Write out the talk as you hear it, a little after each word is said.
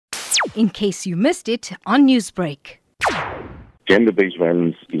in case you missed it on Newsbreak. Gender-based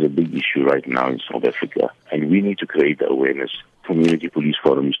violence is a big issue right now in South Africa, and we need to create awareness. Community police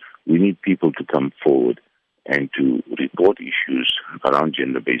forums, we need people to come forward and to report issues around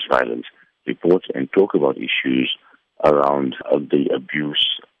gender-based violence, report and talk about issues around the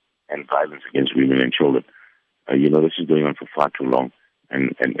abuse and violence against women and children. This is going on for far too long,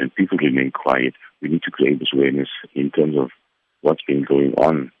 and people remain quiet. We need to create this awareness in terms of what's been going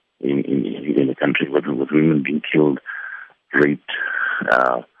on in the country, with women being killed, raped.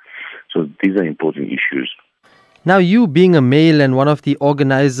 So these are important issues. Now, you being a male and one of the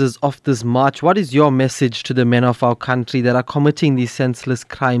organizers of this march, what is your message to the men of our country that are committing these senseless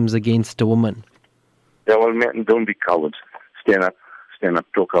crimes against a woman? Yeah, well, men, don't be cowards. Stand up,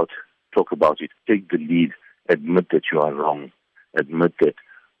 talk about it. Take the lead. Admit that you are wrong. Admit that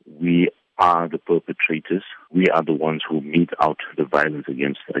we are the perpetrators. We are the ones who mete out the violence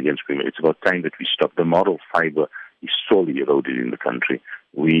against women. It's about time that we stop. The moral fiber is sorely eroded in the country.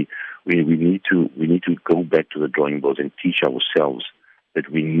 We need to go back to the drawing boards and teach ourselves that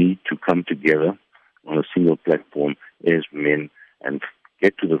we need to come together on a single platform as men and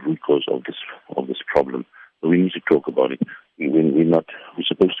get to the root cause of this problem. So we need to talk about it. We're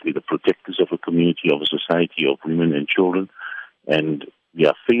supposed to be the protectors of a community, of a society, of women and children, and we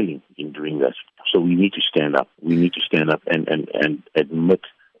are failing in doing that. So we need to stand up. We need to stand up and admit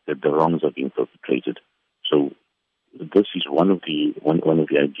that the wrongs are being perpetrated. So this is one of the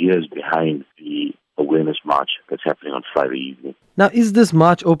ideas behind the awareness march that's happening on Friday evening. Now, is this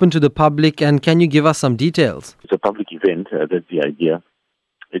march open to the public, and can you give us some details? It's a public event. That's the idea.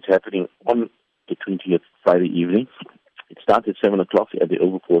 It's happening on the 20th, Friday evening. It starts at 7 o'clock at the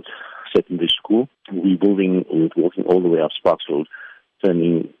Overport Secondary School. We're walking all the way up Sparks Road,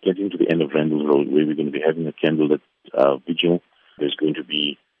 getting to the end of Randall Road, where we're going to be having a candlelit vigil. There's going to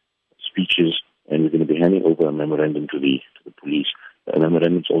be speeches, and we're going to be handing over a memorandum to the police. The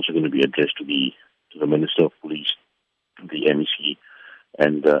memorandum is also going to be addressed to the Minister of Police, the MEC,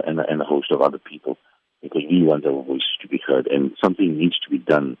 and a host of other people, because we want our voices to be heard, and something needs to be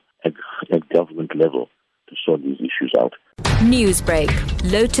done at government level to sort these issues out. Newsbreak,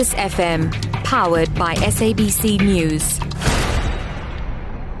 Lotus FM, powered by SABC News.